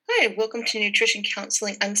Hi, welcome to Nutrition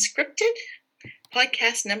Counseling Unscripted,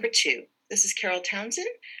 podcast number 2. This is Carol Townson,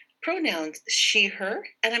 pronouns she, her,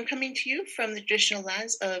 and I'm coming to you from the traditional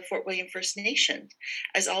lands of Fort William First Nation.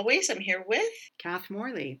 As always, I'm here with Cath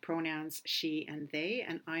Morley, pronouns she and they,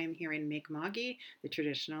 and I am here in Mi'kmaq, the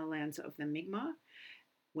traditional lands of the Mi'kmaq,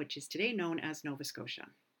 which is today known as Nova Scotia.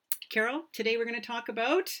 Carol, today we're going to talk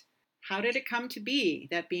about how did it come to be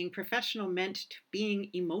that being professional meant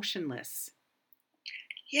being emotionless?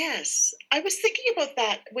 Yes, I was thinking about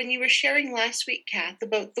that when you were sharing last week, Kath,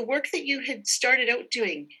 about the work that you had started out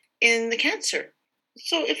doing in the cancer.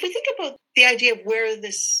 So, if we think about the idea of where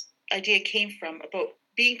this idea came from about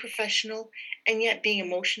being professional and yet being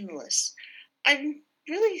emotionless, I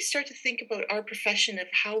really start to think about our profession of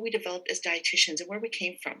how we developed as dietitians and where we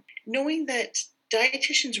came from, knowing that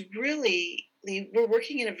dietitians really were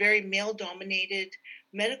working in a very male dominated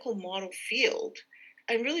medical model field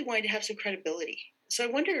and really wanted to have some credibility. So I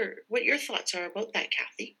wonder what your thoughts are about that,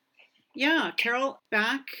 Kathy. Yeah, Carol,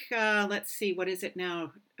 back, let's see, what is it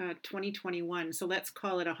now? 2021. So let's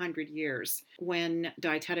call it 100 years when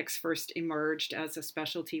dietetics first emerged as a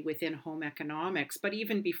specialty within home economics. But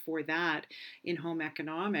even before that, in home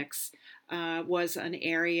economics, was an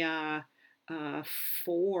area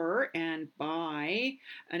for and by,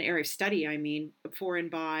 an area of study, for and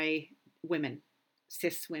by women,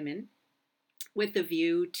 cis women, with the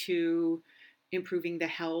view to improving the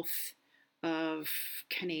health of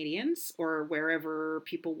Canadians or wherever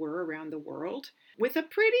people were around the world with a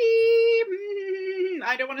pretty,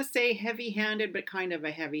 I don't want to say heavy handed, but kind of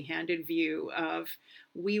a heavy handed view of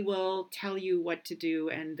we will tell you what to do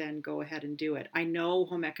and then go ahead and do it. I know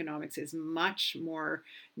home economics is much more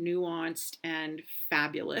nuanced and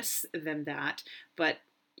fabulous than that, but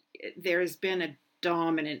there's been a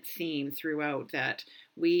dominant theme throughout that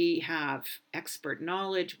we have expert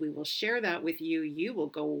knowledge. We will share that with you. You will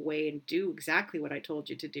go away and do exactly what I told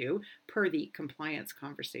you to do per the compliance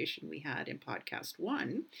conversation we had in podcast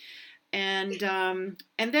 1. And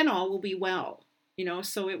then all will be well.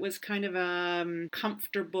 So it was kind of a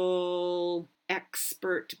comfortable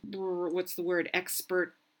expert, what's the word?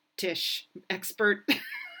 Expert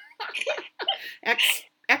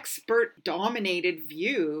expert dominated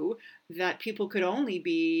view that people could only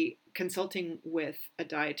be consulting with a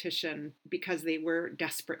dietitian because they were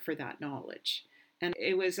desperate for that knowledge. And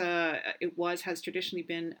has traditionally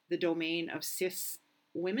been the domain of cis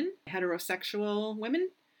women, heterosexual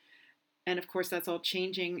women. And of course, that's all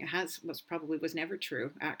changing. Was never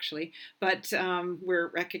true, actually. But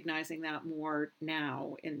we're recognizing that more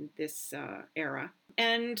now in this era.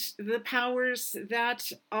 And the powers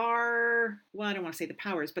that are, well, I don't want to say the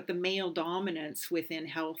powers, but the male dominance within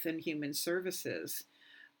health and human services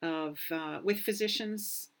with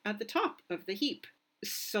physicians at the top of the heap.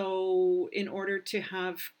 So in order to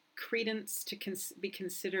have credence to be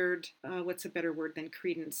considered, what's a better word than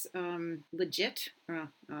credence? Legit?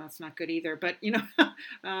 It's not good either, but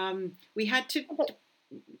we had to,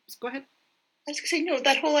 go ahead. I was going to say, no,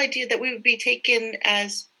 that whole idea that we would be taken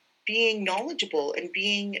as being knowledgeable and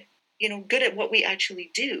being, good at what we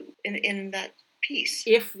actually do in that piece.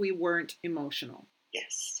 If we weren't emotional.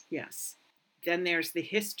 Yes. Yes. Then there's the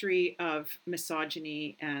history of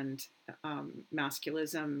misogyny and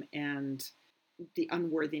masculism and the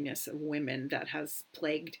unworthiness of women that has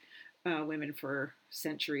plagued women for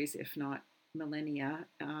centuries, if not millennia,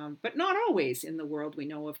 but not always. In the world, we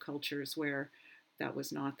know of cultures where that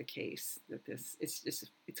was not the case.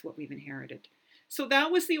 It's what we've inherited. So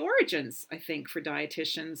that was the origins, I think, for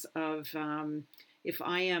dietitians of if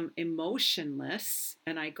I am emotionless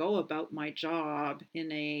and I go about my job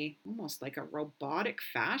in a almost like a robotic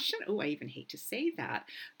fashion. Oh, I even hate to say that,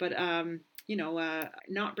 but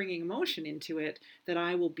not bringing emotion into it, that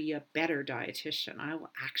I will be a better dietitian. I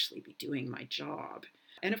will actually be doing my job.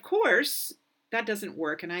 And of course, that doesn't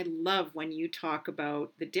work. And I love when you talk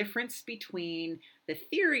about the difference between the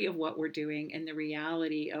theory of what we're doing and the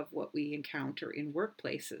reality of what we encounter in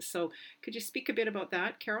workplaces. So could you speak a bit about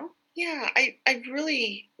that, Carol? Yeah, I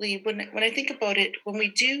really, when I think about it, when we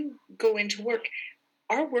do go into work,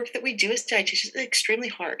 our work that we do as dietitians is extremely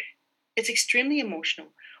hard. It's extremely emotional.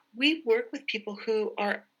 We work with people who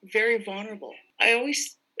are very vulnerable. I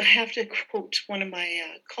always have to quote one of my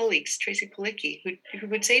colleagues, Tracy Palicki, who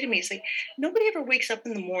would say to me, it's like, nobody ever wakes up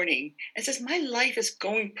in the morning and says, my life is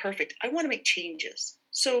going perfect. I want to make changes.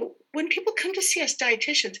 So when people come to see us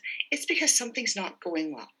dietitians, it's because something's not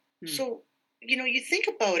going well. So, you think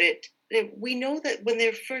about it, we know that when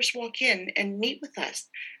they first walk in and meet with us,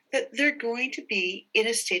 that they're going to be in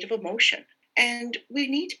a state of emotion. And we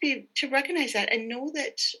need to recognize that and know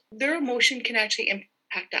that their emotion can actually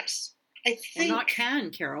impact us. I Well, not think can,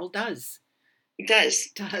 Carol, does. it does.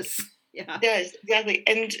 Does. Yeah. Does, exactly.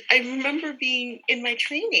 And I remember being in my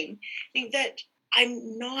training thinking that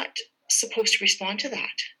I'm not supposed to respond to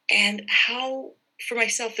that. And how, for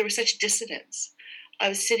myself, there was such dissonance. I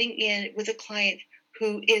was sitting in with a client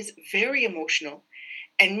who is very emotional,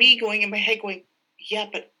 and me going in my head going, yeah,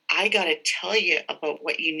 but I got to tell you about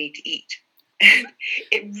what you need to eat. And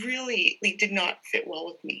it really like, did not fit well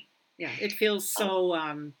with me. Yeah, it feels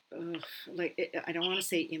Um, so like I don't want to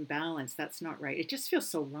say imbalanced. That's not right. It just feels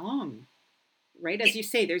so wrong, right? As it you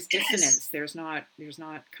say, there's does. dissonance. There's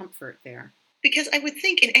not comfort there. Because I would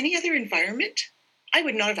think in any other environment, I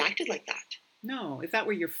would not have acted like that. No, if that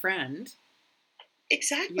were your friend, you would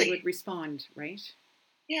Exactly. respond, right?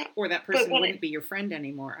 Yeah. Or that But person when I wouldn't be your friend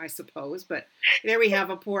anymore, I suppose. But there we have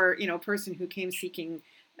a poor, person who came seeking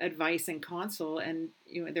advice and counsel, and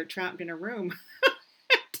they're trapped in a room.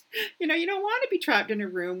 You don't want to be trapped in a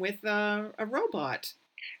room with a robot.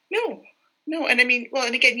 no, no, and I mean, well,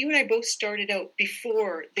 and again, you and I both started out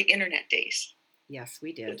before the internet days. Yes,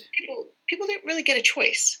 we So did. people didn't really get a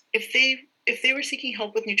choice. If they were seeking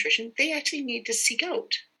help with nutrition, they actually need to seek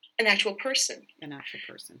out an actual person. An actual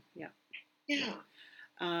person. Yeah. Yeah.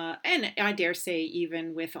 Yeah. And I dare say,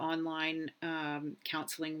 even with online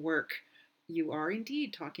counseling work, you are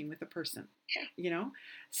indeed talking with a person, Yeah. you know?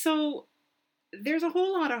 So there's a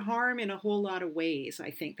whole lot of harm in a whole lot of ways,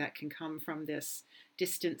 I think, that can come from this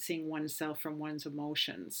distancing oneself from one's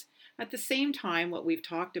emotions. At the same time, what we've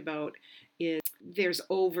talked about is there's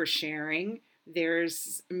oversharing.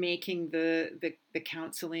 There's making the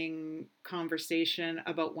counseling conversation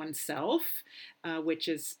about oneself, which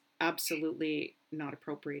is absolutely not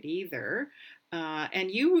appropriate either. And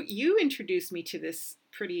you introduced me to this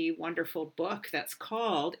pretty wonderful book that's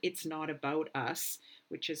called "It's Not About Us,"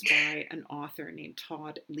 which is by an author named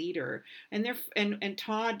Todd Leader, and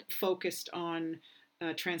Todd focused on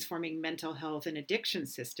transforming mental health and addiction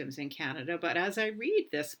systems in Canada. But as I read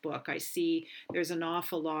this book, I see there's an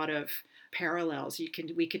awful lot of parallels.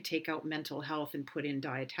 We could take out mental health and put in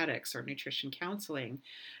dietetics or nutrition counseling,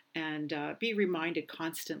 and be reminded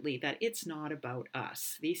constantly that it's not about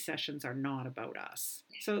us. These sessions are not about us.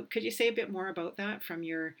 So, could you say a bit more about that from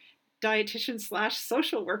your dietitian slash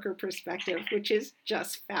social worker perspective, which is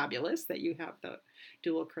just fabulous that you have the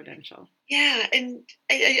dual credential? Yeah, and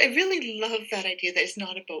I really love that idea that it's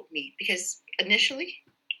not about me because initially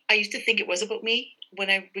I used to think it was about me when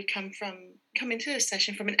I would come into a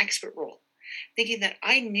session from an expert role, thinking that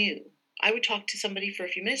I would talk to somebody for a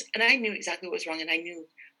few minutes and I knew exactly what was wrong and I knew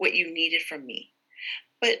what you needed from me.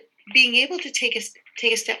 But being able to take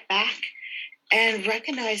a step back and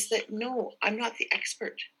recognize that no, I'm not the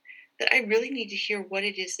expert, that I really need to hear what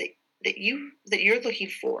it is that you're looking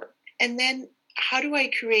for. And then how do I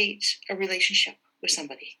create a relationship with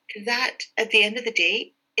somebody? Because that at the end of the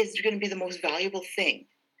day is going to be the most valuable thing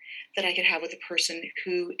that I could have with a person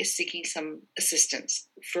who is seeking some assistance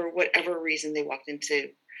for whatever reason they walked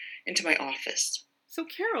into my office. So,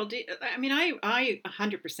 Carol, I mean, I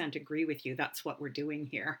 100% agree with you. That's what we're doing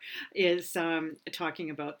here, is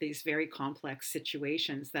talking about these very complex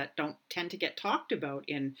situations that don't tend to get talked about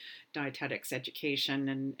in dietetics education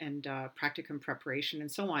and practicum preparation and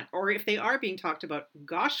so on. Or if they are being talked about,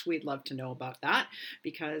 gosh, we'd love to know about that,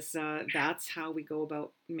 because that's how we go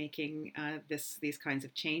about making these kinds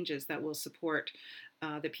of changes that will support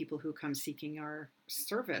the people who come seeking our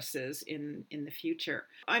services in the future.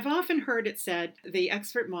 I've often heard it said the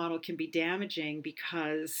expert model can be damaging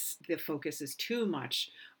because the focus is too much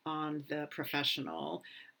on the professional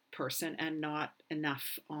person and not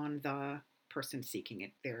enough on the person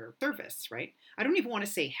seeking their service, right? I don't even want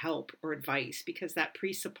to say help or advice because that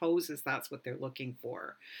presupposes that's what they're looking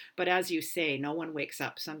for. But as you say, no one wakes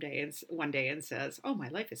up one day and says, "Oh, my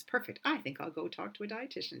life is perfect. I think I'll go talk to a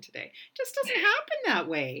dietitian today." It just doesn't happen that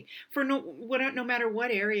way for no matter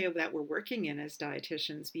what area that we're working in as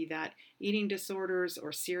dietitians, be that eating disorders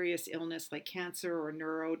or serious illness like cancer or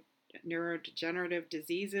neurodegenerative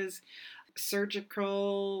diseases,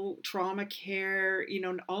 surgical trauma care,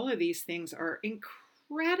 all of these things are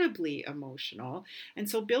incredibly emotional. And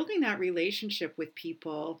so building that relationship with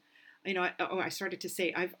people, I started to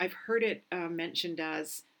say, I've heard it mentioned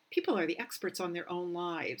as people are the experts on their own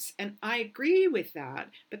lives. And I agree with that,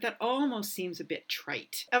 but that almost seems a bit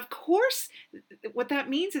trite. Of course, what that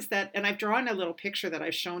means is that, and I've drawn a little picture that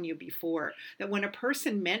I've shown you before, that when a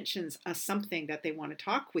person mentions something that they want to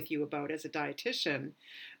talk with you about as a dietitian,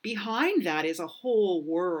 behind that is a whole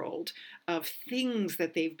world of things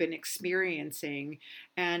that they've been experiencing.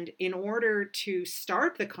 And in order to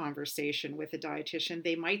start the conversation with a dietitian,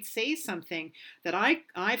 they might say something that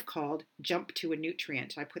I've called jump to a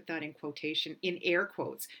nutrient. I put that in quotation, in air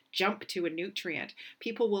quotes, jump to a nutrient.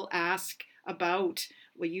 People will ask about,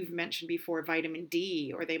 well, you've mentioned before, vitamin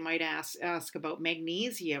D, or they might ask about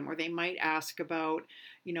magnesium, or they might ask about,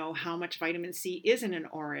 how much vitamin C is in an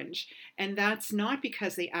orange. And that's not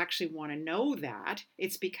because they actually want to know that.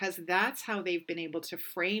 It's because that's how they've been able to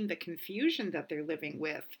frame the confusion that they're living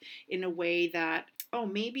with in a way that, oh,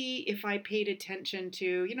 maybe if I paid attention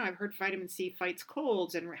to, I've heard vitamin C fights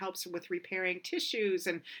colds and helps with repairing tissues,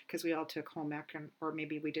 and because we all took home ec, or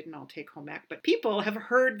maybe we didn't all take home ec, but people have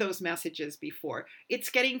heard those messages before.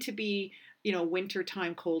 It's getting to be,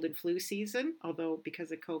 wintertime cold and flu season, although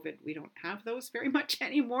because of COVID, we don't have those very much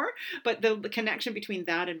anymore. But the connection between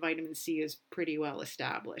that and vitamin C is pretty well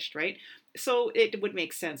established, right? So it would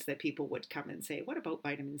make sense that people would come and say, what about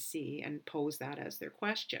vitamin C? And pose that as their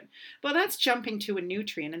question. Well, that's jumping to a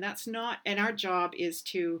nutrient, and that's not, and our job is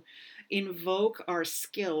to invoke our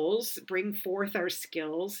skills, bring forth our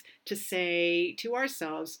skills to say to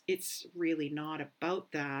ourselves, it's really not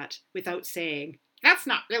about that, without saying, that's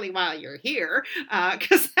not really why you're here,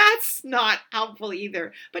 because that's not helpful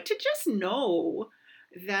either. But to just know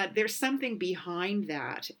that there's something behind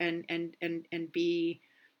that, and be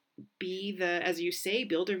the, as you say,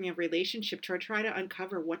 building a relationship, to try to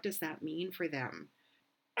uncover what does that mean for them.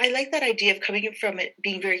 I like that idea of coming from it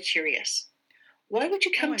being very curious. Why would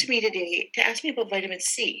you Oh, come to me today to ask me about vitamin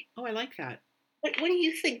C? I like that. What do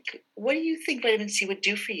you think? What do you think vitamin C would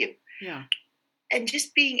do for you? Yeah. And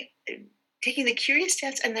just being taking the curious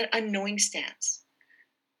stance and that unknowing stance,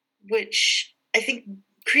 which I think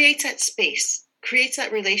creates that space, creates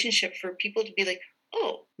that relationship for people to be like,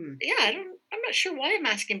 oh, yeah, I'm not sure why I'm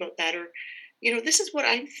asking about that, or, this is what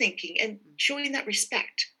I'm thinking, and showing that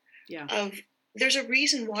respect Yeah. of there's a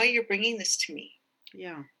reason why you're bringing this to me.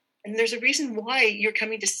 Yeah. And there's a reason why you're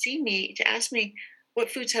coming to see me to ask me what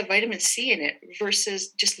foods have vitamin C in it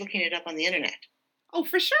versus just looking it up on the internet. Oh,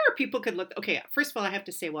 for sure. People could look. Okay, first of all, I have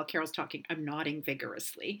to say, while Carol's talking, I'm nodding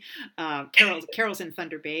vigorously. Carol's in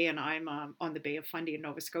Thunder Bay, and I'm on the Bay of Fundy in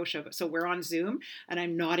Nova Scotia. So we're on Zoom, and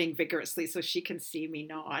I'm nodding vigorously so she can see me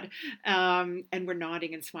nod. And we're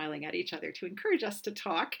nodding and smiling at each other to encourage us to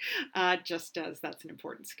talk, just as that's an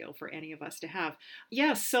important skill for any of us to have.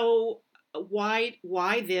 Yeah. So why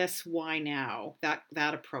this, why now,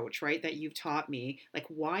 that approach, right, that you've taught me, like,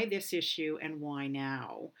 why this issue and why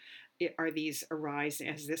now are these arising,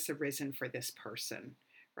 has this arisen for this person,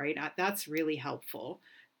 right? That's really helpful.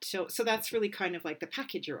 So that's really kind of like the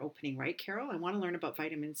package you're opening, right, Carol? I want to learn about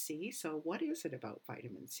vitamin C. So what is it about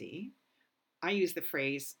vitamin C? I use the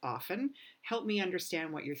phrase often, help me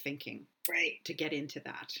understand what you're thinking, Right. to get into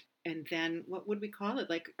that. And then what would we call it?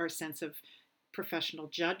 Like our sense of professional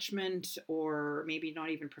judgment, or maybe not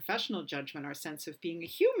even professional judgment, our sense of being a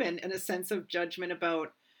human, and a sense of judgment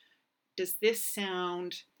about, does this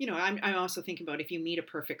sound, I'm also thinking about if you meet a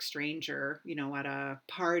perfect stranger, at a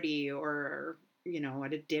party, or,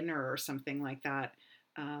 at a dinner or something like that,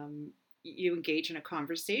 you engage in a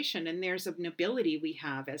conversation, and there's an ability we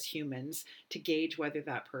have as humans to gauge whether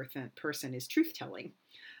that person is truth telling.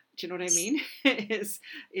 Do you know what I mean?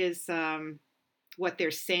 is what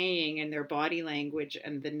they're saying and their body language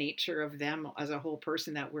and the nature of them as a whole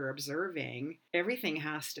person that we're observing. Everything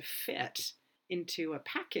has to fit into a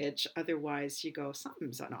package, otherwise you go,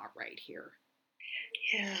 something's not right here.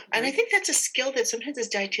 Yeah, and I think that's a skill that sometimes as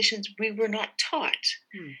dietitians we were not taught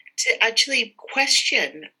to actually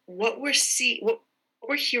question what what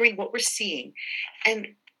we're hearing, what we're seeing, and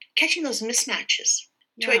catching those mismatches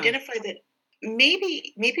to identify that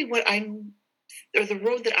maybe what I'm, or the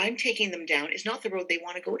road that I'm taking them down is not the road they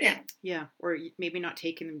want to go down. Yeah, or maybe not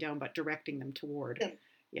taking them down, but directing them toward.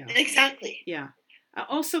 Yeah, exactly. Yeah.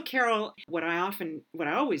 Also, Carol, what I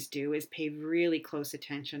always do is pay really close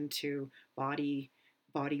attention to body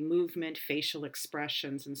movement, facial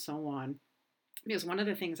expressions, and so on. Because one of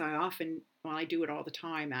the things I often, well, I do it all the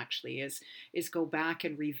time actually, is go back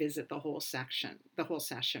and revisit the whole session,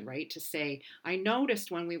 right? To say, I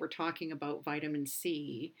noticed when we were talking about vitamin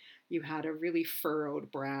C, you had a really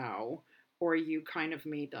furrowed brow, or you kind of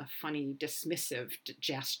made a funny dismissive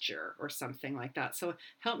gesture or something like that. So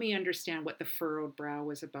help me understand what the furrowed brow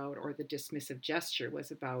was about, or the dismissive gesture was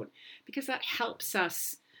about, because that helps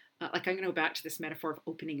us. Like, I'm going to go back to this metaphor of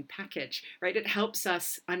opening a package, right? It helps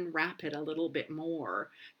us unwrap it a little bit more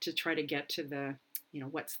to try to get to the,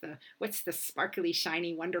 what's the sparkly,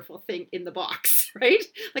 shiny, wonderful thing in the box, right?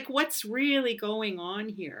 Like, what's really going on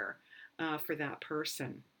here for that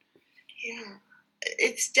person? Yeah.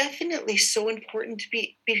 It's definitely so important to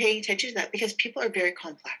be paying attention to that because people are very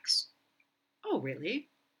complex. Oh, really?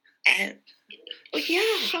 And well, yeah,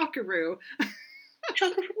 Shockaroo.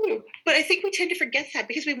 chocolate fruit. But I think we tend to forget that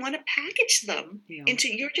because we want to package them Yeah.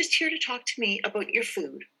 into you're just here to talk to me about your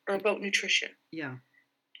food or about nutrition. Yeah.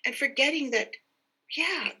 And forgetting that,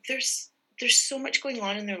 yeah, there's so much going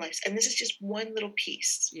on in their lives. And this is just one little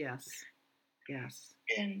piece. Yes. Yes.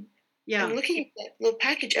 And Yeah. looking at that little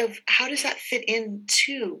package of how does that fit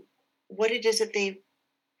into what it is that they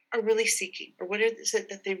are really seeking or what is it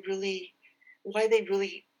that they really why they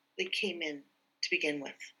came in to begin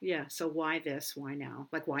with. Yeah. So why this? Why now?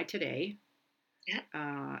 Like, why today?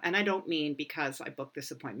 Yeah. And I don't mean because I booked this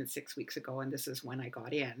appointment 6 weeks ago and this is when I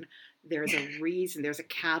got in. There's a reason, there's a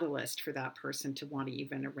catalyst for that person to want to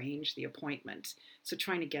even arrange the appointment. So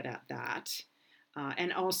trying to get at that.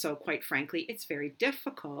 And also, quite frankly, it's very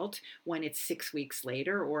difficult when it's 6 weeks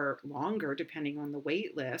later or longer, depending on the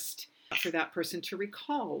wait list, for that person to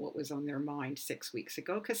recall what was on their mind 6 weeks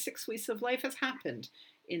ago, because 6 weeks of life has happened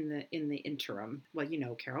in the interim. Well, you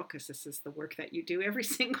know, Carol, because this is the work that you do every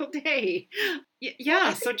single day. Well, I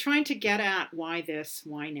Yeah. So think trying to get at why this,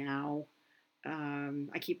 why now.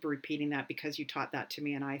 I keep repeating that because you taught that to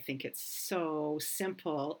me, and I think it's so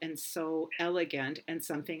simple and so elegant, and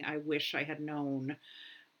something I wish I had known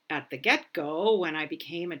at the get go when I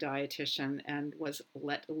became a dietitian and was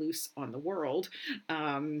let loose on the world.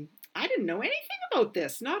 I didn't know anything about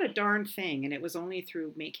this, not a darn thing. And it was only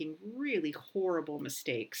through making really horrible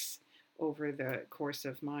mistakes over the course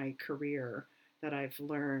of my career that I've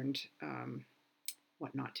learned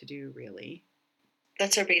what not to do, really.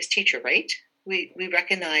 that's our biggest teacher, right? We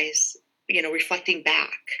recognize, reflecting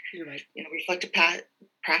back, You're right. reflective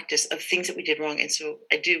practice of things that we did wrong. And so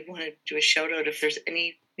I do want to do a shout out if there's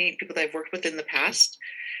any people that I've worked with in the past.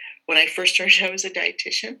 When I first started out as a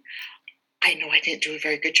dietitian, I know I didn't do a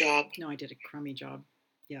very good job, No, I did a crummy job.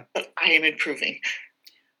 Yeah, but I am improving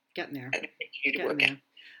getting there, and I continue to getting work at.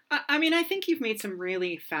 there. I mean, I think you've made some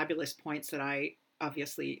really fabulous points that I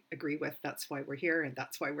obviously agree with. That's why we're here and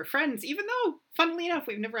that's why we're friends, even though, funnily enough,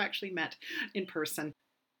 we've never actually met in person.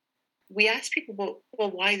 We ask people,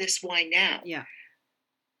 well, why this? Why now? Yeah.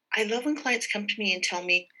 I love when clients come to me and tell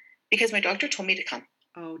me because my doctor told me to come.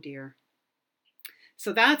 Oh, dear.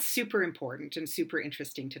 So that's super important and super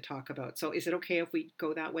interesting to talk about. So is it okay if we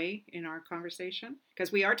go that way in our conversation?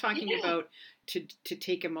 Because we are talking Yeah, about to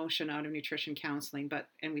take emotion out of nutrition counseling, but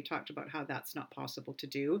and we talked about how that's not possible to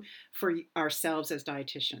do for ourselves as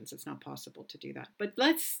dietitians. It's not possible to do that. But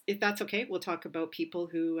let's, if that's okay, we'll talk about people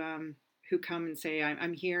who come and say,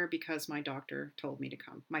 I'm here because my doctor told me to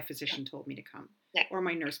come, my yeah, physician told me to come, yeah. or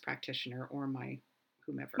my nurse practitioner, or my My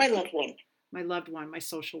whomever, loved one, my loved one, my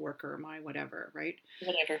social worker, my whatever, right?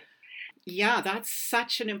 whatever. Yeah, that's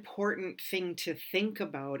such an important thing to think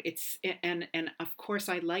about. It's and of course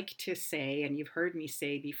I like to say, and you've heard me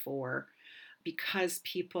say before, because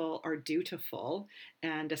people are dutiful,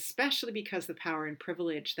 and especially because the power and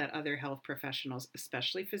privilege that other health professionals,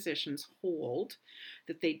 especially physicians, hold,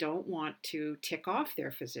 that they don't want to tick off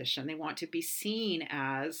their physician. They want to be seen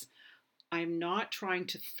as, I'm not trying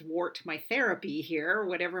to thwart my therapy here,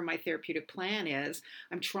 whatever my therapeutic plan is.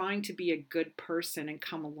 I'm trying to be a good person and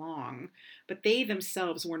come along. But they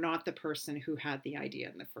themselves were not the person who had the idea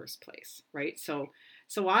in the first place, right? So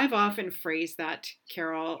I've often phrased that,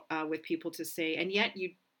 Carol, with people to say, and yet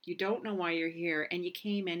you don't know why you're here, and you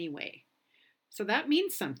came anyway. So that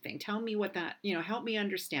means something. Tell me what that, help me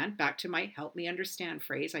understand. Back to my help me understand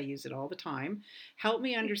phrase. I use it all the time. Help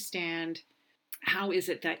me understand, how is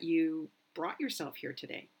it that you brought yourself here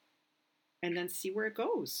today, and then see where it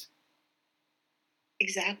goes.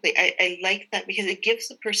 Exactly. I like that because it gives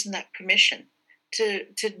the person that permission to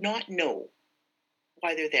not know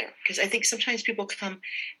why they're there. Because I think sometimes people come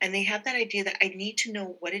and they have that idea that I need to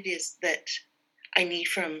know what it is that I need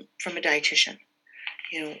from a dietitian.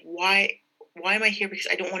 Why am I here? Because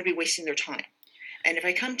I don't want to be wasting their time. And if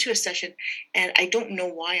I come to a session and I don't know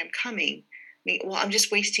why I'm coming, well, I'm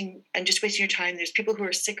just wasting your time. There's people who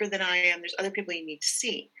are sicker than I am. There's other people you need to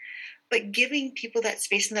see. But giving people that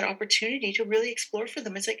space and that opportunity to really explore for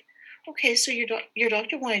them, it's like, okay, so your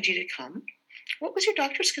doctor wanted you to come. What was your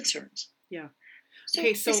doctor's concerns? Yeah.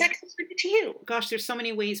 Okay, So is so that concerning to you? gosh, there's so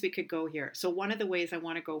many ways we could go here. So one of the ways I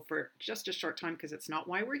want to go for just a short time, because it's not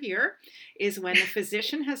why we're here, is when the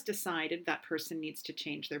physician has decided that person needs to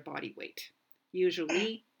change their body weight,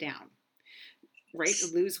 usually down, right?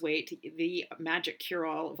 Lose weight, the magic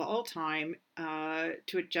cure-all of all time,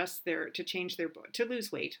 to change their, to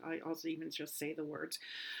lose weight. I also even just say the words.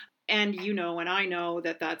 And and I know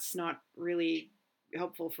that that's not really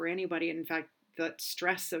helpful for anybody. In fact, the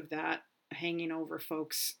stress of that hanging over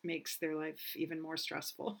folks makes their life even more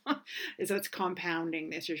stressful. So it's compounding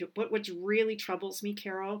this issue. But what really troubles me,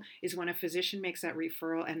 Carol, is when a physician makes that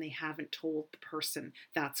referral and they haven't told the person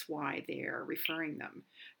that's why they're referring them.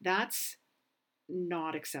 That's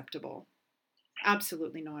not acceptable.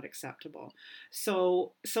 Absolutely not acceptable.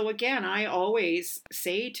 So again, I always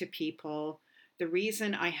say to people, the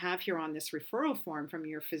reason I have here on this referral form from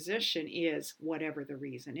your physician is whatever the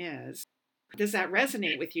reason is. Does that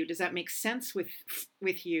resonate with you? Does that make sense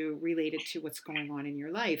with you related to what's going on in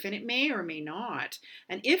your life? And it may or may not.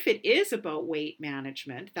 And if it is about weight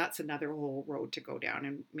management, that's another whole road to go down.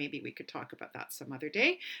 And maybe we could talk about that some other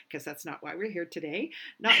day, because that's not why we're here today.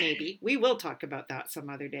 Not maybe. We will talk about that some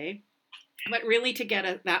other day. But really, to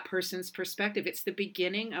get that person's perspective, it's the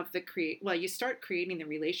beginning of you start creating the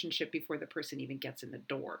relationship before the person even gets in the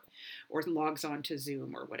door or logs on to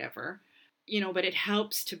Zoom or whatever. But it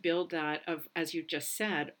helps to build that as you just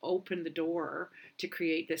said, open the door to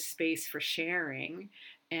create this space for sharing.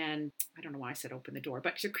 And I don't know why I said open the door,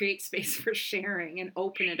 but to create space for sharing and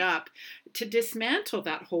open it up to dismantle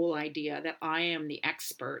that whole idea that I am the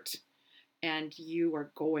expert and you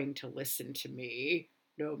are going to listen to me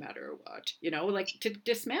no matter what, like to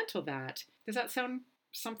dismantle that. Does that sound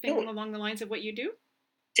something No, along the lines of what you do?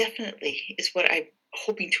 definitely is what I'm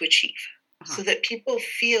hoping to achieve. Uh-huh. So that people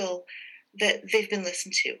feel that they've been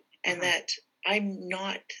listened to and Uh-huh. that I'm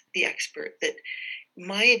not the expert, that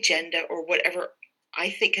my agenda or whatever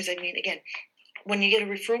I think, because I mean, again, when you get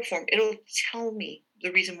a referral form, it'll tell me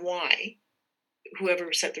the reason why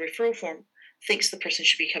whoever sent the referral form thinks the person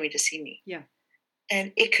should be coming to see me. Yeah.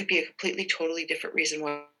 And it could be a completely, totally different reason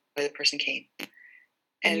why the person came. And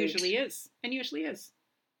And usually is,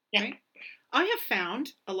 yeah, right? I have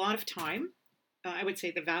found a lot of time, I would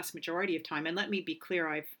say the vast majority of time, and let me be clear,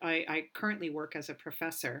 I currently work as a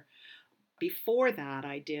professor. Before that,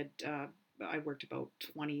 I worked about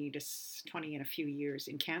 20 and a few years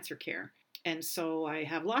in cancer care. And so I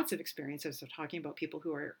have lots of experiences of talking about people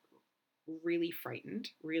who are really frightened,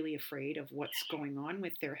 really afraid of what's going on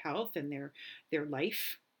with their health and their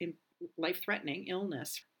life-threatening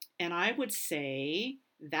illness. And I would say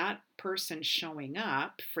that person showing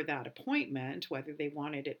up for that appointment, whether they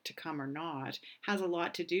wanted it to come or not, has a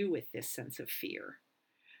lot to do with this sense of fear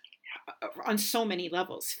on so many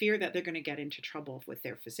levels. Fear that they're going to get into trouble with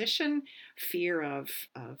their physician, fear of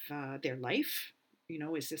their life.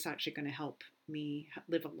 Is this actually going to help me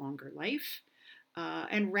live a longer life?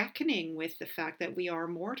 And reckoning with the fact that we are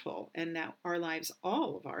mortal and that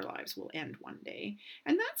all of our lives will end one day.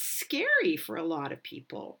 And that's scary for a lot of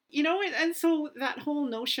people, and so that whole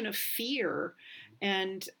notion of fear,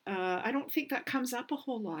 and I don't think that comes up a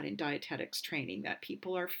whole lot in dietetics training, that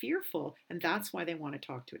people are fearful, and that's why they want to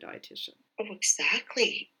talk to a dietitian. oh,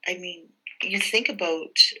 exactly. I mean, you think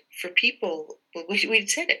about for people, well, we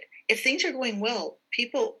said it. If things are going well,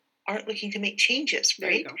 people aren't looking to make changes,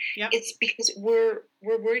 There you right? go. Yep. It's because we're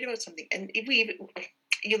worried about something, and if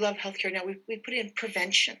you love healthcare now. We put in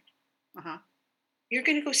prevention. Uh-huh. You're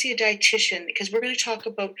going to go see a dietitian because we're going to talk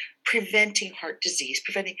about preventing heart disease,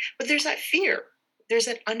 but there's that fear. There's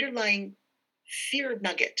that underlying fear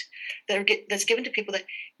nugget that's given to people that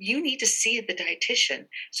you need to see the dietitian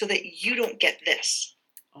so that you don't get this.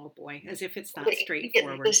 Oh boy, as if it's that That you get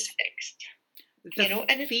straightforward. this fixed. The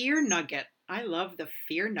And fear nugget. I love the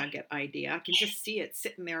fear nugget idea. I can just see it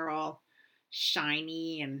sitting there all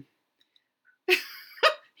shiny and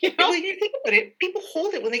when you think about it, people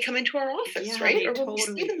hold it when they come into our office, Yeah, right? Or when we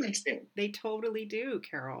see them next to them. they totally do,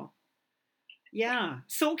 Carol. Yeah.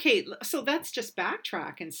 So, okay. So let's just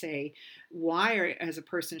backtrack and say, has a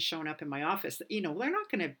person shown up in my office? They're not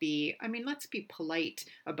going to be, I mean, let's be polite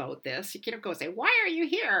about this. You can't go say, why are you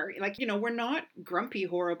here? Like, we're not grumpy,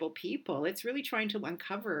 horrible people. It's really trying to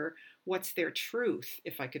uncover what's their truth,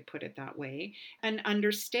 if I could put it that way, and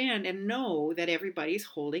understand and know that everybody's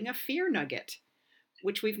holding a fear nugget,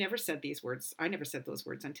 which we've never said these words. I never said those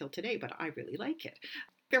words until today, but I really like it.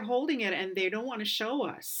 They're holding it and they don't want to show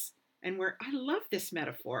us. And I love this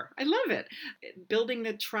metaphor. I love it. Building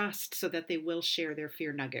the trust so that they will share their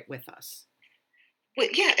fear nugget with us.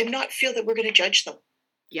 But yeah, and not feel that we're going to judge them.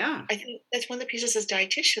 Yeah. I think that's one of the pieces as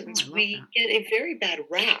dietitians. I love We that. get a very bad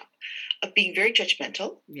rap of being very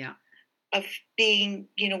judgmental, Yeah. of being,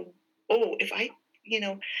 if I,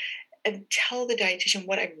 and tell the dietitian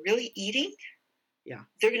what I'm really eating, yeah,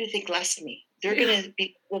 they're going to think less of me. They're going to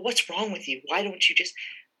be, well, what's wrong with you? Why don't you just,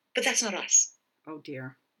 but that's not us. Oh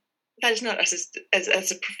dear. That is not us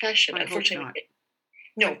as a profession, I hope unfortunately.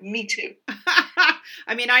 not. No, me too.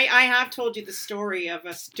 I mean, I have told you the story of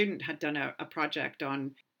a student had done a project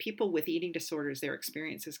on people with eating disorders, their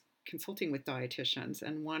experiences consulting with dietitians,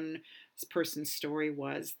 and one person's story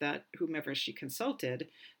was that whomever she consulted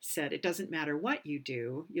said, it doesn't matter what you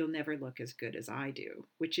do, you'll never look as good as I do,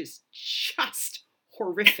 which is just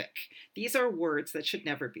horrific. These are words that should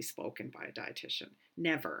never be spoken by a dietitian.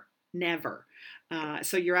 Never, never.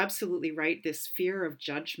 So you're absolutely right. This fear of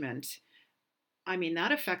judgment, I mean,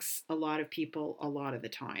 that affects a lot of people a lot of the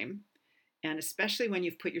time. And especially when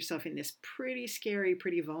you've put yourself in this pretty scary,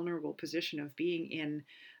 pretty vulnerable position of being in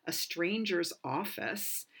a stranger's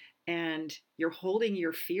office and you're holding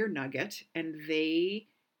your fear nugget and they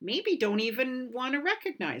maybe don't even want to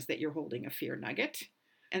recognize that you're holding a fear nugget.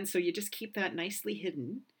 And so you just keep that nicely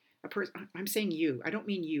hidden. I'm saying you, I don't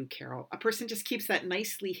mean you, Carol. A person just keeps that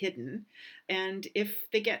nicely hidden. And if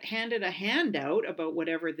they get handed a handout about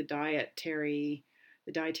whatever the dietary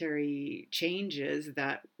changes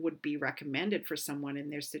that would be recommended for someone in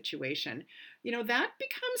their situation, that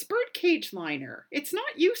becomes birdcage liner. It's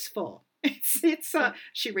not useful.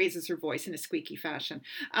 She raises her voice in a squeaky fashion.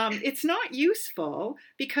 It's not useful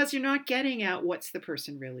because you're not getting at what's the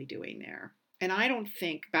person really doing there. And I don't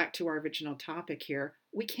think, back to our original topic here,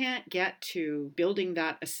 we can't get to building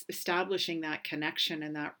that, establishing that connection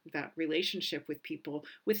and that relationship with people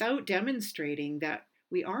without demonstrating that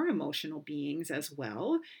we are emotional beings as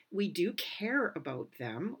well. We do care about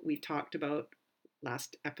them. We talked about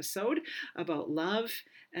last episode about love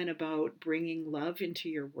and about bringing love into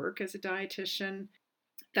your work as a dietitian.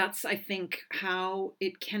 That's, I think, how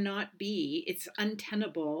it cannot be. It's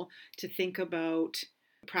untenable to think about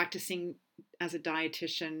practicing as a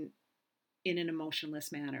dietitian in an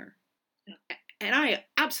emotionless manner. And I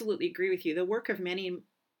absolutely agree with you. The work of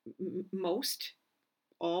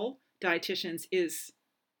all dietitians is,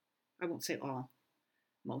 I won't say all,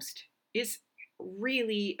 most, is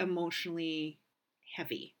really emotionally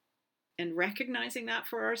heavy. And recognizing that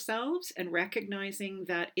for ourselves and recognizing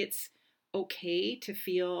that it's okay to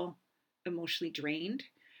feel emotionally drained.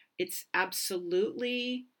 It's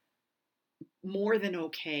absolutely more than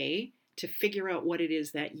okay to figure out what it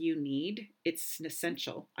is that you need. It's an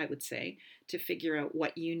essential, I would say, to figure out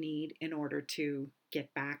what you need in order to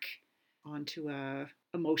get back onto a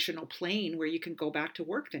emotional plane where you can go back to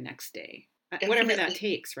work the next day. Definitely. Whatever that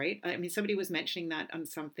takes, right? I mean, somebody was mentioning that on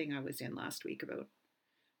something I was in last week about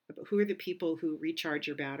who are the people who recharge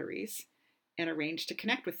your batteries and arrange to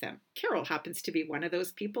connect with them. Carol happens to be one of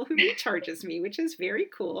those people who recharges me, which is very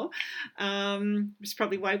cool. It's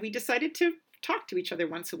probably why we decided to talk to each other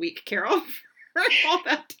once a week, Carol, for all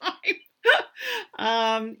that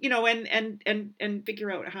time. And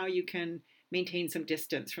figure out how you can maintain some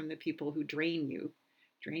distance from the people who drain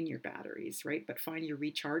your batteries, right? But find your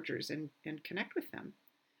rechargers and connect with them.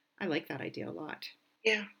 I like that idea a lot.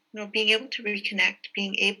 Yeah, being able to reconnect,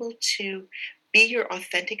 being able to be your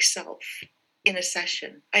authentic self in a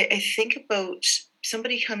session. I think about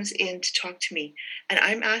somebody comes in to talk to me and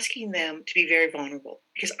I'm asking them to be very vulnerable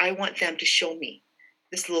because I want them to show me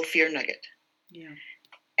this little fear nugget. Yeah.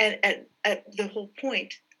 And at the whole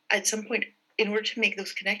point, at some point, in order to make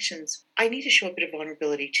those connections, I need to show a bit of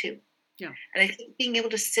vulnerability too. Yeah. And I think being able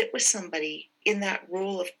to sit with somebody in that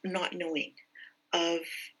role of not knowing, of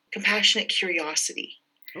compassionate curiosity.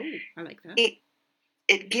 Oh, I like that.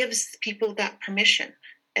 It gives people that permission.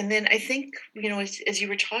 And then I think, as you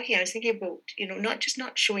were talking, I was thinking about,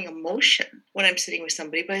 not showing emotion when I'm sitting with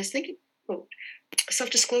somebody, but I was thinking about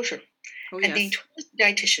self-disclosure. And being told as a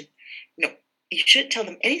dietitian, no, you shouldn't tell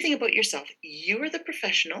them anything about yourself. You are the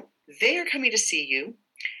professional. They are coming to see you.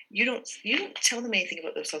 You don't tell them anything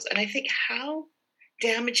about themselves. And I think how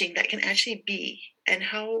damaging that can actually be and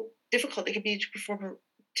how difficult it can be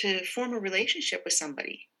to form a relationship with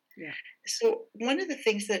somebody. Yeah. So one of the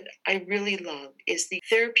things that I really love is the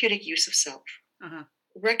therapeutic use of self. Uh-huh.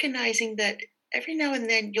 Recognizing that every now and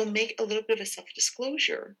then you'll make a little bit of a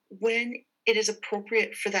self-disclosure when it is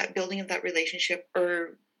appropriate for that building of that relationship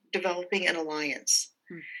or developing an alliance.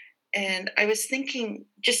 And I was thinking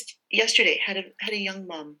just yesterday, had a young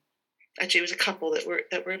mom. Actually, it was a couple that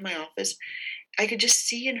were in my office. I could just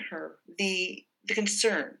see in her the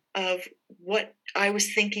concern of what I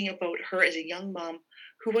was thinking about her as a young mom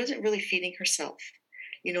who wasn't really feeding herself,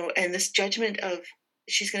 and this judgment of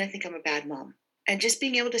she's going to think I'm a bad mom. And just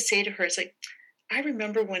being able to say to her, it's like, I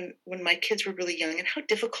remember when my kids were really young and how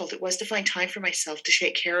difficult it was to find time for myself, to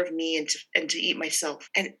take care of me and to eat myself.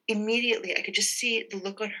 And immediately I could just see the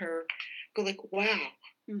look on her go like, wow,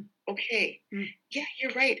 okay, yeah,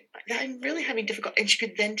 you're right. I'm really having difficult. And she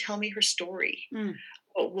could then tell me her story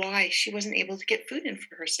about why she wasn't able to get food in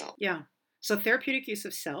for herself. Yeah. So therapeutic use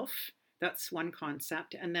of self, that's one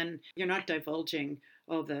concept. And then you're not divulging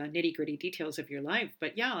all the nitty gritty details of your life.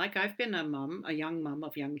 But yeah, like I've been a young mom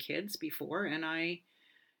of young kids before, and I'm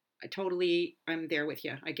there with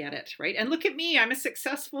you. I get it, right? And look at me, I'm a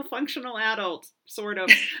successful, functional adult, sort of.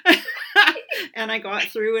 And I got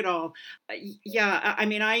through it all. Yeah, I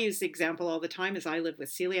mean, I use the example all the time as I live with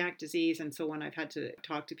celiac disease. And so when I've had to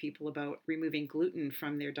talk to people about removing gluten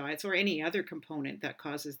from their diets or any other component that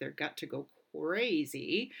causes their gut to go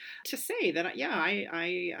crazy, to say that, yeah,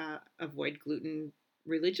 I avoid gluten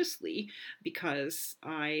religiously because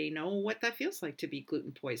I know what that feels like to be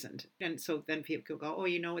gluten poisoned. And so then people go, oh,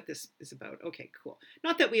 you know what this is about. Okay, cool.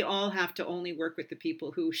 Not that we all have to only work with the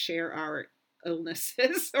people who share our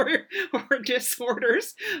illnesses or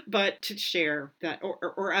disorders, but to share that,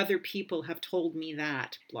 or other people have told me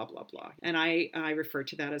that, blah, blah, blah. And I refer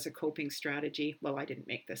to that as a coping strategy. Well, I didn't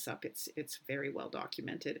make this up. It's very well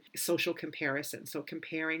documented. Social comparison. So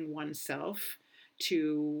comparing oneself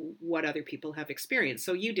to what other people have experienced.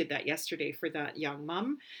 So you did that yesterday for that young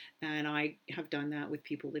mom, and I have done that with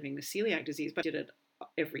people living with celiac disease, but I did it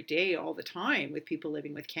every day, all the time with people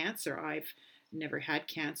living with cancer. I've never had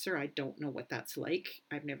cancer. I don't know what that's like.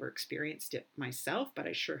 I've never experienced it myself, but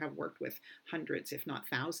I sure have worked with hundreds, if not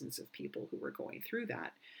thousands, of people who were going through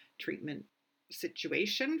that treatment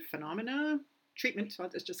situation, phenomena, treatment, so I'll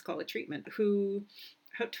just call it treatment, who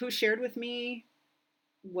shared with me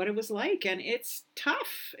what it was like, and it's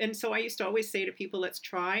tough. And so I used to always say to people, let's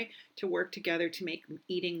try to work together to make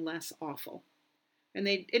eating less awful. And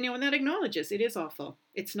that acknowledges it is awful.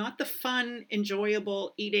 It's not the fun,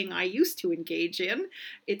 enjoyable eating I used to engage in.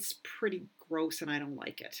 It's pretty gross and I don't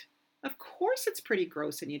like it. Of course it's pretty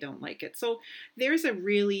gross and you don't like it. So there's a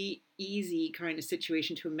really easy kind of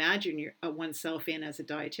situation to imagine oneself in as a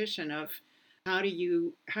dietitian of how do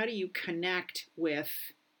you connect with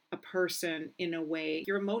a person in a way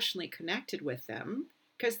you're emotionally connected with them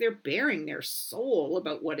because they're bearing their soul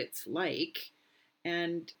about what it's like,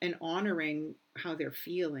 and honoring how they're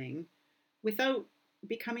feeling without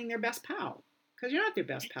becoming their best pal, because you're not their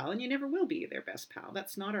best pal and you never will be their best pal.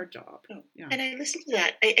 That's not our job. No. Yeah. And I listen to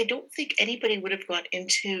that. I don't think anybody would have got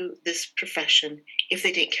into this profession if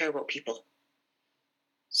they didn't care about people.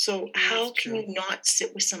 So how can you not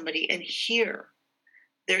sit with somebody and hear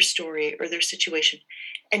their story or their situation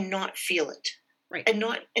and not feel it, right? And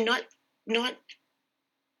not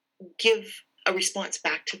give a response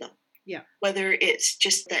back to them. Yeah. Whether it's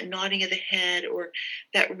just that nodding of the head or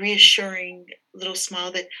that reassuring little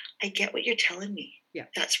smile that I get what you're telling me. Yeah.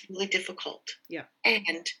 That's really difficult. Yeah.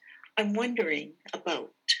 And I'm wondering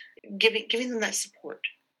about giving them that support.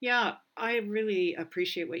 Yeah, I really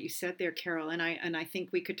appreciate what you said there, Carol. And I think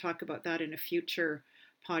we could talk about that in a future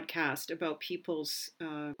podcast about people's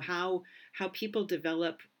how people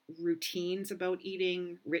develop routines about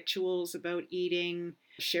eating, rituals about eating,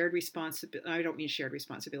 shared responsibility. I don't mean shared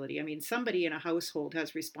responsibility. I mean somebody in a household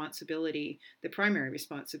has responsibility, the primary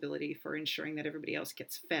responsibility for ensuring that everybody else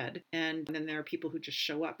gets fed. And then there are people who just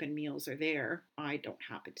show up and meals are there. I don't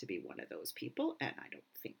happen to be one of those people, and I don't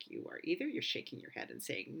think you are either. You're shaking your head and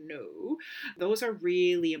saying no. Those are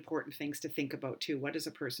really important things to think about too. What is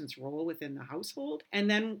a person's role within the household? And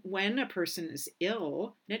then when a person is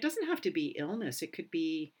ill, and it doesn't have to be illness, it could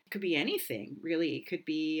be anything really. It could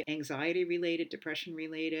be anxiety related, depression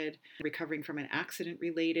related, recovering from an accident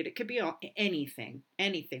related. It could be anything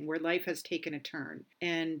where life has taken a turn.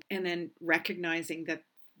 And then recognizing that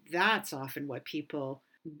that's often what people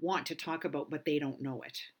want to talk about, but they don't know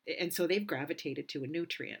it. And so they've gravitated to a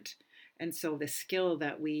nutrient. And so the skill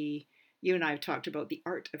that you and I have talked about, the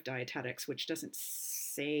art of dietetics, which doesn't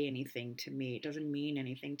say anything to me, it doesn't mean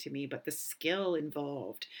anything to me, but the skill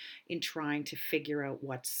involved in trying to figure out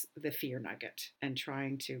what's the fear nugget and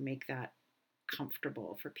trying to make that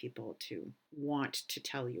comfortable for people to want to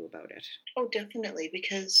tell you about it. Oh, definitely,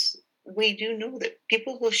 because we do know that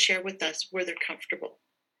people will share with us where they're comfortable,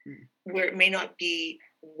 where it may not be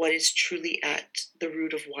what is truly at the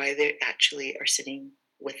root of why they actually are sitting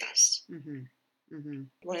with us. Mm-hmm. Mm-hmm.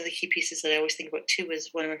 One of the key pieces that I always think about too is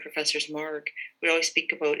one of my professors, Mark, would always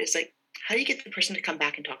speak about is like, how do you get the person to come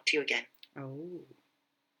back and talk to you again? Oh,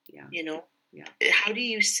 yeah. Yeah. How do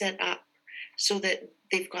you set up so that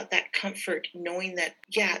they've got that comfort knowing that,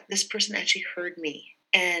 yeah, this person actually heard me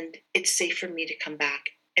and it's safe for me to come back.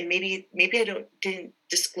 And maybe I didn't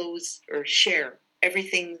disclose or share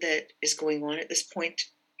everything that is going on at this point,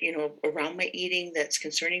 around my eating that's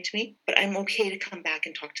concerning to me, but I'm okay to come back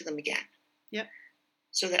and talk to them again. Yep.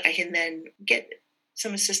 So that I can then get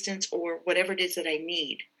some assistance or whatever it is that I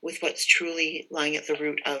need with what's truly lying at the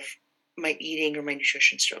root of my eating or my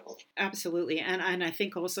nutrition struggle. Absolutely. And I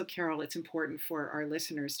think also, Carol, it's important for our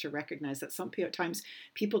listeners to recognize that sometimes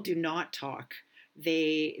people do not talk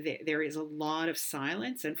there is a lot of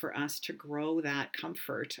silence, and for us to grow that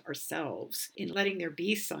comfort ourselves in letting there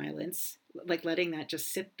be silence, like letting that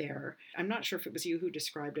just sit there. I'm not sure if it was you who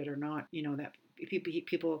described it or not, that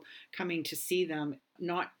people coming to see them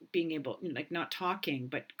not being able, like not talking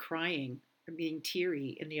but crying or being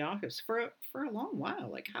teary in the office for a long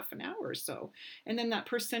while, like half an hour or so, and then that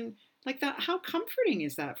person, like that, how comforting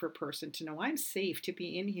is that for a person to know I'm safe to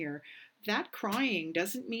be in here? That crying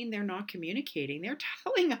doesn't mean they're not communicating. They're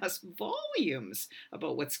telling us volumes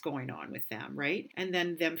about what's going on with them, right? And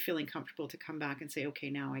then them feeling comfortable to come back and say,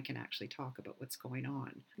 okay, now I can actually talk about what's going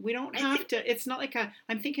on. We don't have to, it's not like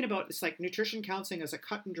I'm thinking about it's like nutrition counseling as a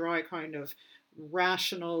cut and dry kind of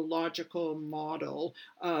rational, logical model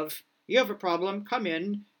of you have a problem, come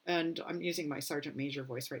in. And I'm using my Sergeant Major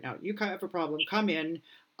voice right now. You have a problem, come in.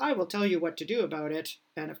 I will tell you what to do about it.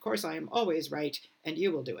 And of course, I am always right, and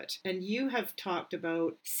you will do it. And you have talked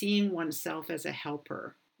about seeing oneself as a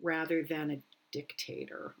helper rather than a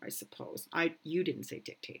dictator, I suppose. You didn't say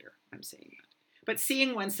dictator, I'm saying that. But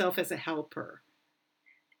seeing oneself as a helper.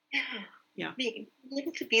 Yeah. Being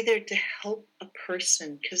able to be there to help a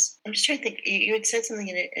person. Because I'm just trying to think, you had said something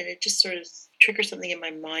in it, and it just sort of triggered something in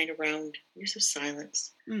my mind around use of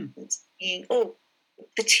silence. It's being,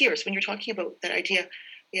 the tears, when you're talking about that idea.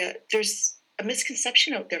 Yeah, there's a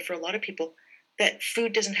misconception out there for a lot of people that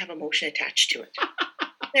food doesn't have emotion attached to it.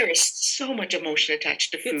 There is so much emotion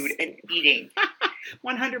attached to food and eating.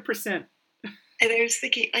 100%. And I was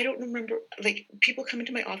thinking, I don't remember, like, people come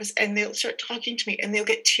into my office and they'll start talking to me and they'll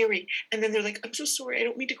get teary. And then they're like, I'm so sorry, I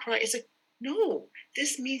don't mean to cry. It's like, no,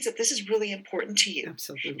 this means that this is really important to you.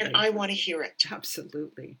 Absolutely. And I want to hear it.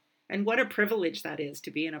 Absolutely. And what a privilege that is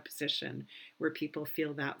to be in a position where people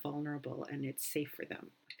feel that vulnerable and it's safe for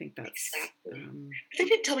them. I think that's... Exactly. They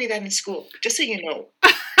didn't tell me that in school, just so you know.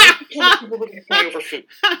 People were going to cry over food.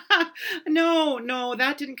 No,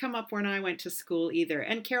 that didn't come up when I went to school either.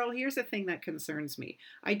 And Carol, here's the thing that concerns me.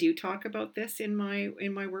 I do talk about this in my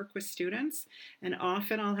work with students, and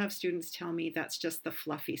often I'll have students tell me that's just the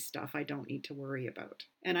fluffy stuff I don't need to worry about.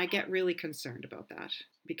 And I get really concerned about that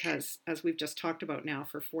because, as we've just talked about now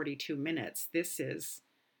for 42 minutes, this is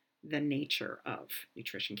the nature of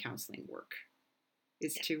nutrition counseling work,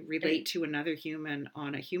 is to relate to another human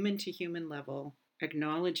on a human-to-human level,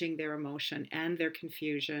 acknowledging their emotion and their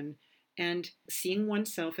confusion, and seeing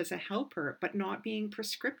oneself as a helper, but not being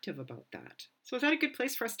prescriptive about that. So is that a good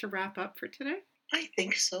place for us to wrap up for today? I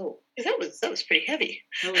think so. That was pretty heavy.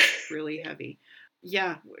 That was really heavy.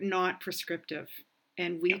 Yeah, not prescriptive.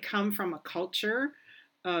 And we come from a culture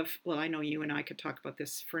of, well, I know you and I could talk about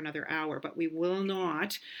this for another hour, but we will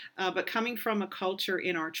not. But coming from a culture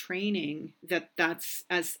in our training that's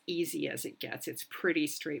as easy as it gets. It's pretty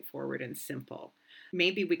straightforward and simple.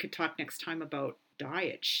 Maybe we could talk next time about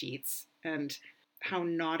diet sheets and how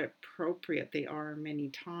not appropriate they are many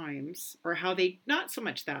times, or how they, not so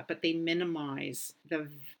much that, but they minimize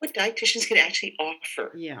what dietitians can actually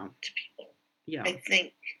offer to people. Yeah. I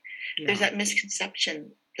think there's that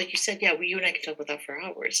misconception. Like you said, you and I can talk about that for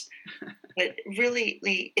hours. But really,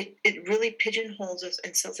 it really pigeonholes us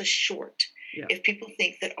and sells us short. Yeah. If people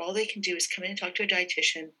think that all they can do is come in and talk to a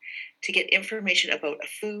dietitian to get information about a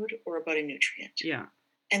food or about a nutrient. Yeah.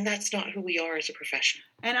 And that's not who we are as a profession.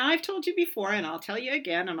 And I've told you before, and I'll tell you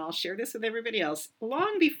again, and I'll share this with everybody else.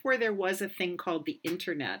 Long before there was a thing called the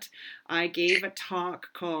internet, I gave a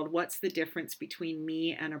talk called What's the Difference Between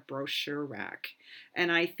Me and a Brochure Rack? And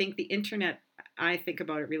I think the internet, I think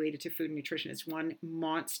about it related to food and nutrition, it's one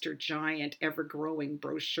monster, giant, ever-growing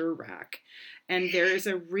brochure rack. And there is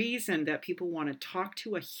a reason that people want to talk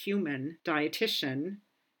to a human dietitian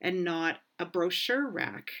and not a brochure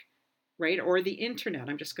rack. Right? Or the internet.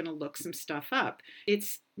 I'm just going to look some stuff up.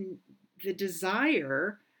 It's the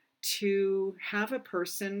desire to have a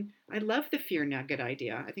person. I love the fear nugget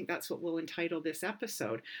idea. I think that's what we'll entitle this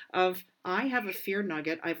episode of, I have a fear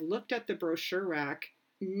nugget. I've looked at the brochure rack.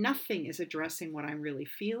 Nothing is addressing what I'm really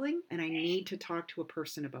feeling. And I need to talk to a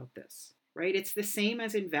person about this. Right? It's the same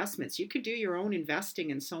as investments. You could do your own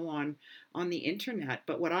investing and so on the internet.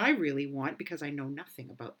 But what I really want, because I know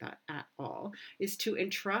nothing about that at all, is to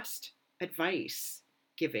entrust advice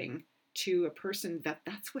giving to a person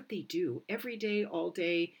that's what they do every day, all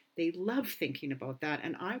day. They love thinking about that.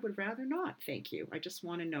 And I would rather not. Thank you. I just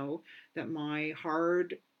want to know that my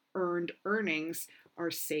hard-earned earnings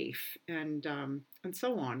are safe and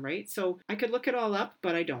so on, right? So I could look it all up,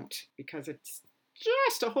 but I don't, because it's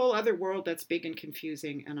just a whole other world that's big and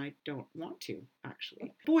confusing, and I don't want to,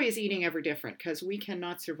 actually. Boy, is eating ever different, because we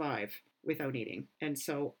cannot survive without eating. And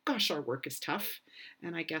so, gosh, our work is tough.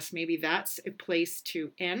 And I guess maybe that's a place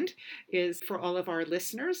to end, is for all of our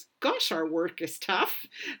listeners. Gosh, our work is tough.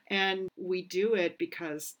 And we do it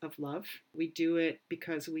because of love. We do it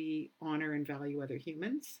because we honor and value other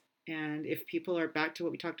humans. And if people are back to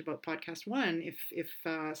what we talked about podcast one, if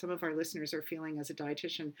some of our listeners are feeling as a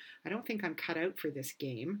dietitian, I don't think I'm cut out for this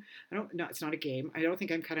game. No, it's not a game. I don't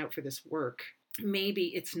think I'm cut out for this work.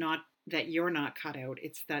 Maybe it's not that you're not cut out,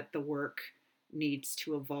 it's that the work needs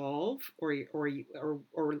to evolve,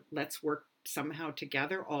 or let's work somehow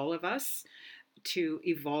together, all of us, to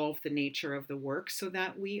evolve the nature of the work so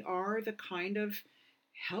that we are the kind of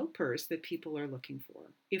helpers that people are looking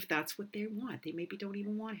for. If that's what they want, they maybe don't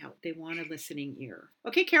even want help, they want a listening ear.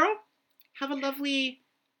 Okay, Carol, have a lovely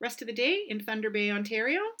rest of the day in Thunder Bay,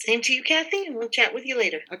 Ontario. Same to you, Kathy, and we'll chat with you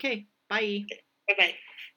later. Okay, bye. Bye-bye.